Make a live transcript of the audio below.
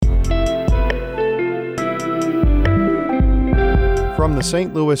From the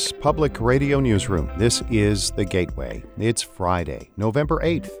St. Louis Public Radio Newsroom, this is The Gateway. It's Friday, November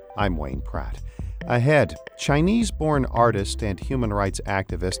 8th. I'm Wayne Pratt. Ahead, Chinese-born artist and human rights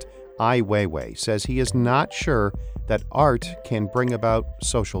activist Ai Weiwei says he is not sure that art can bring about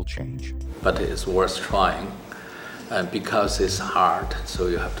social change. But it's worth trying, and because it's hard, so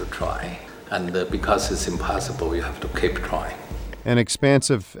you have to try. And because it's impossible, you have to keep trying. An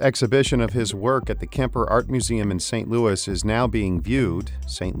expansive exhibition of his work at the Kemper Art Museum in St. Louis is now being viewed.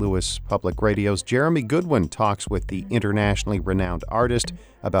 St. Louis Public Radio's Jeremy Goodwin talks with the internationally renowned artist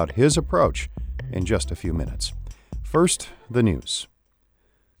about his approach in just a few minutes. First, the news.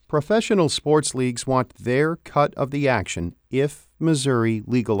 Professional sports leagues want their cut of the action if Missouri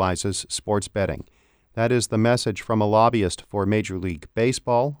legalizes sports betting. That is the message from a lobbyist for Major League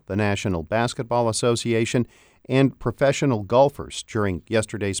Baseball, the National Basketball Association, and professional golfers during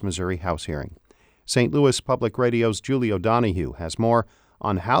yesterday's Missouri House hearing. St. Louis Public Radio's Julie O'Donoghue has more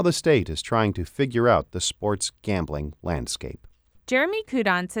on how the state is trying to figure out the sports gambling landscape. Jeremy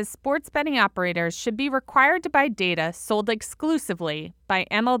Kudon says sports betting operators should be required to buy data sold exclusively by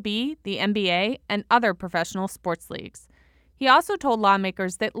MLB, the NBA, and other professional sports leagues. He also told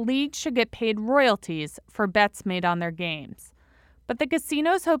lawmakers that leagues should get paid royalties for bets made on their games. But the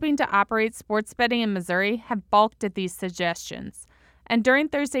casinos hoping to operate sports betting in Missouri have balked at these suggestions. And during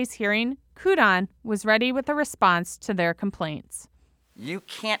Thursday's hearing, Kudon was ready with a response to their complaints. You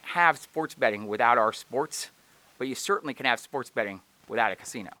can't have sports betting without our sports, but you certainly can have sports betting without a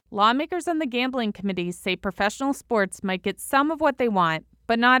casino. Lawmakers on the gambling committee say professional sports might get some of what they want,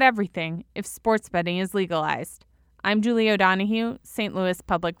 but not everything, if sports betting is legalized. I'm Julie O'Donoghue, St. Louis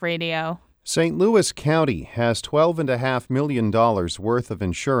Public Radio. St. Louis County has $12.5 million worth of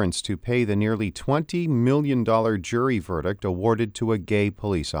insurance to pay the nearly $20 million jury verdict awarded to a gay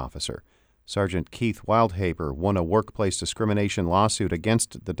police officer. Sergeant Keith Wildhaber won a workplace discrimination lawsuit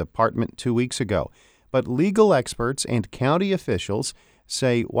against the department 2 weeks ago. But legal experts and county officials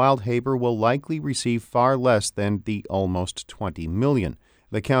say Wildhaber will likely receive far less than the almost $20 million.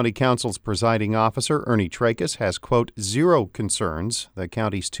 The county council's presiding officer, Ernie Tracus, has, quote, zero concerns the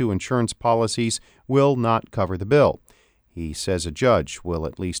county's two insurance policies will not cover the bill. He says a judge will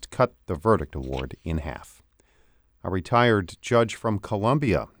at least cut the verdict award in half. A retired judge from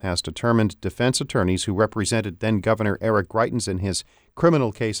Columbia has determined defense attorneys who represented then-Governor Eric Greitens in his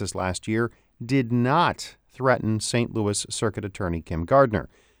criminal cases last year did not threaten St. Louis Circuit Attorney Kim Gardner.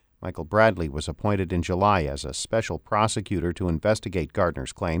 Michael Bradley was appointed in July as a special prosecutor to investigate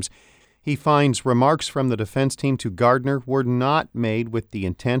Gardner's claims. He finds remarks from the defense team to Gardner were not made with the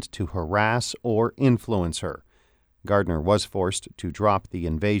intent to harass or influence her. Gardner was forced to drop the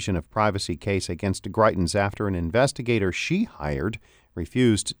invasion of privacy case against Greitens after an investigator she hired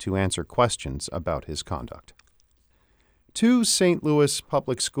refused to answer questions about his conduct. 2 St. Louis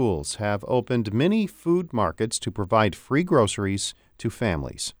public schools have opened mini food markets to provide free groceries to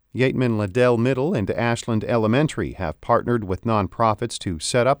families. Yateman Liddell Middle and Ashland Elementary have partnered with nonprofits to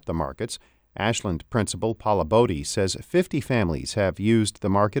set up the markets. Ashland principal Paula Bodie says 50 families have used the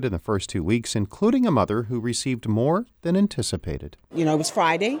market in the first 2 weeks, including a mother who received more than anticipated. You know, it was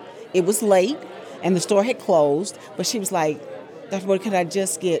Friday, it was late, and the store had closed, but she was like, Dr. Bodie, could I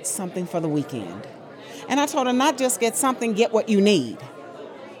just get something for the weekend? And I told her, not just get something, get what you need,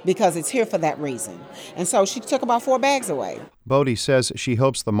 because it's here for that reason. And so she took about 4 bags away. Bodie says she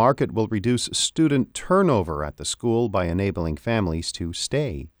hopes the market will reduce student turnover at the school by enabling families to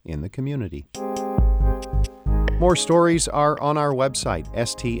stay in the community. More stories are on our website,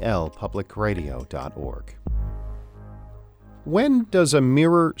 stlpublicradio.org. When does a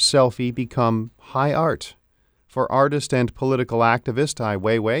mirror selfie become high art? For artist and political activist Ai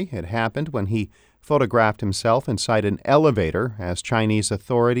Weiwei, it happened when he photographed himself inside an elevator as Chinese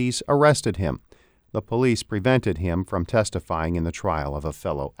authorities arrested him. The police prevented him from testifying in the trial of a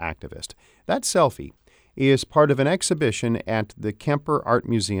fellow activist. That selfie is part of an exhibition at the Kemper Art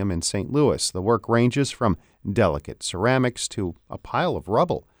Museum in St. Louis. The work ranges from delicate ceramics to a pile of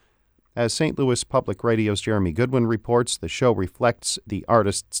rubble. As St. Louis Public Radio's Jeremy Goodwin reports, the show reflects the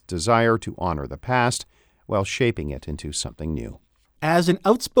artist's desire to honor the past while shaping it into something new. As an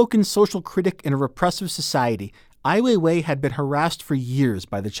outspoken social critic in a repressive society, Ai Weiwei had been harassed for years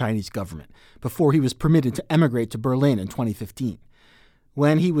by the Chinese government before he was permitted to emigrate to Berlin in 2015.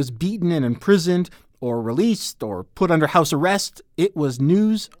 When he was beaten and imprisoned, or released or put under house arrest, it was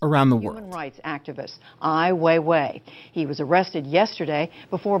news around the world. Human rights activist Ai Weiwei. He was arrested yesterday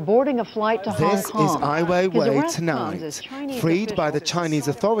before boarding a flight to Hong Kong. This is Ai Weiwei tonight, freed by the Chinese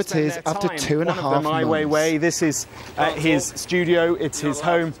authorities after 2.5 months. Ai Weiwei, this is his studio, it's his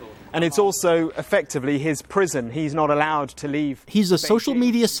home. And it's also effectively his prison. He's not allowed to leave. He's a social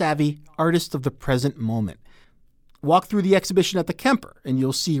media savvy artist of the present moment. Walk through the exhibition at the Kemper, and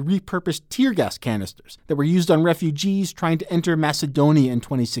you'll see repurposed tear gas canisters that were used on refugees trying to enter Macedonia in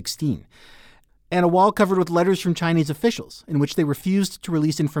 2016. And a wall covered with letters from Chinese officials in which they refused to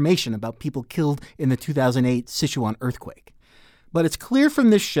release information about people killed in the 2008 Sichuan earthquake. But it's clear from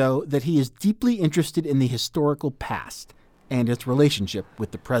this show that he is deeply interested in the historical past and its relationship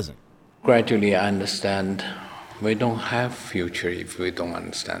with the present. Gradually, I understand we don't have future if we don't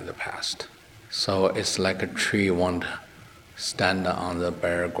understand the past. So it's like a tree won't stand on the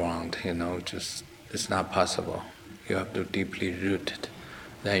bare ground, just it's not possible. You have to deeply root it,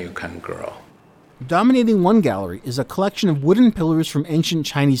 then you can grow. Dominating one gallery is a collection of wooden pillars from ancient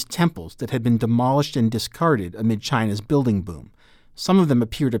Chinese temples that had been demolished and discarded amid China's building boom. Some of them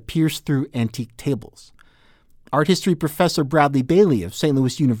appear to pierce through antique tables. Art history professor Bradley Bailey of St.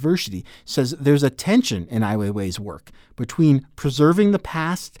 Louis University says there's a tension in Ai Weiwei's work between preserving the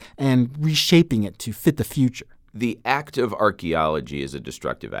past and reshaping it to fit the future. The act of archaeology is a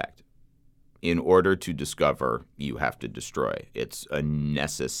destructive act. In order to discover, you have to destroy. It's a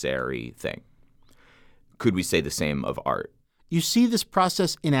necessary thing. Could we say the same of art? You see this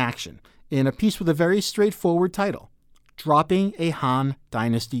process in action in a piece with a very straightforward title, Dropping a Han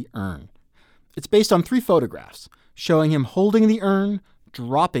Dynasty Urn. It's based on 3 photographs, showing him holding the urn,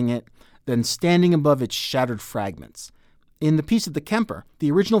 dropping it, then standing above its shattered fragments. In the piece at the Kemper, the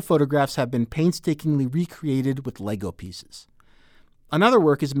original photographs have been painstakingly recreated with Lego pieces. Another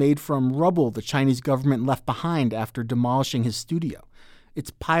work is made from rubble the Chinese government left behind after demolishing his studio.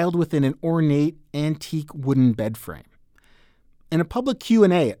 It's piled within an ornate, antique wooden bed frame. In a public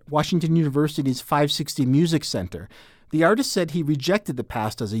Q&A at Washington University's 560 Music Center, the artist said he rejected the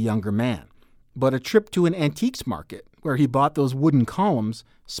past as a younger man. But a trip to an antiques market, where he bought those wooden columns,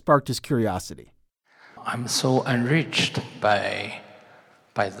 sparked his curiosity. I'm so enriched by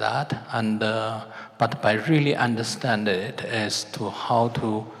that, and but by really understanding it as to how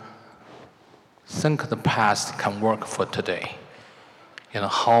to think the past can work for today.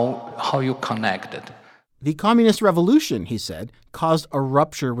 How you connect it. The Communist Revolution, he said, caused a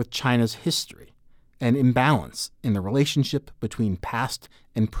rupture with China's history, an imbalance in the relationship between past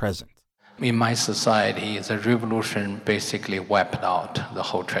and present. In my society, the revolution basically wiped out the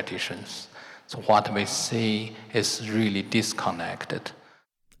whole traditions. So what we see is really disconnected.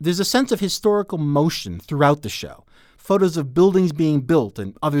 There's a sense of historical motion throughout the show. Photos of buildings being built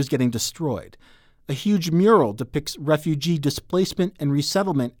and others getting destroyed. A huge mural depicts refugee displacement and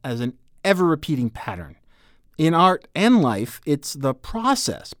resettlement as an ever-repeating pattern. In art and life, it's the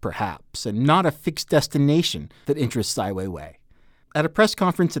process, perhaps, and not a fixed destination that interests Ai Weiwei. At a press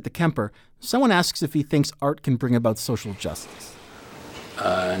conference at the Kemper, someone asks if he thinks art can bring about social justice.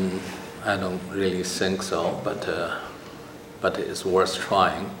 I don't really think so, but it's worth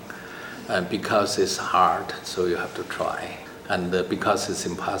trying. Because it's hard, so you have to try. And because it's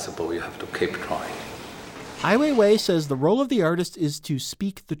impossible, you have to keep trying. Ai Weiwei says the role of the artist is to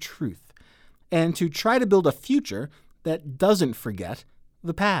speak the truth and to try to build a future that doesn't forget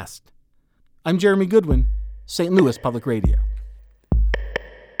the past. I'm Jeremy Goodwin, St. Louis Public Radio.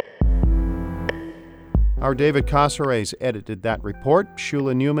 Our David Casares edited that report.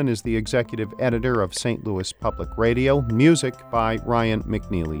 Shula Newman is the executive editor of St. Louis Public Radio. Music by Ryan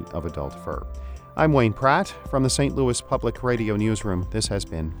McNeely of Adult Fur. I'm Wayne Pratt from the St. Louis Public Radio Newsroom. This has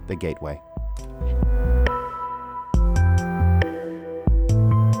been The Gateway.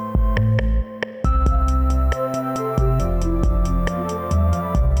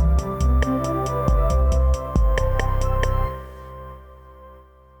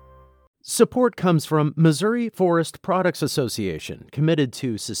 Support comes from Missouri Forest Products Association, committed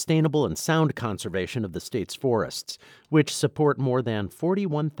to sustainable and sound conservation of the state's forests, which support more than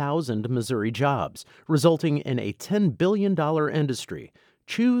 41,000 Missouri jobs, resulting in a $10 billion industry.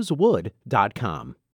 ChooseWood.com.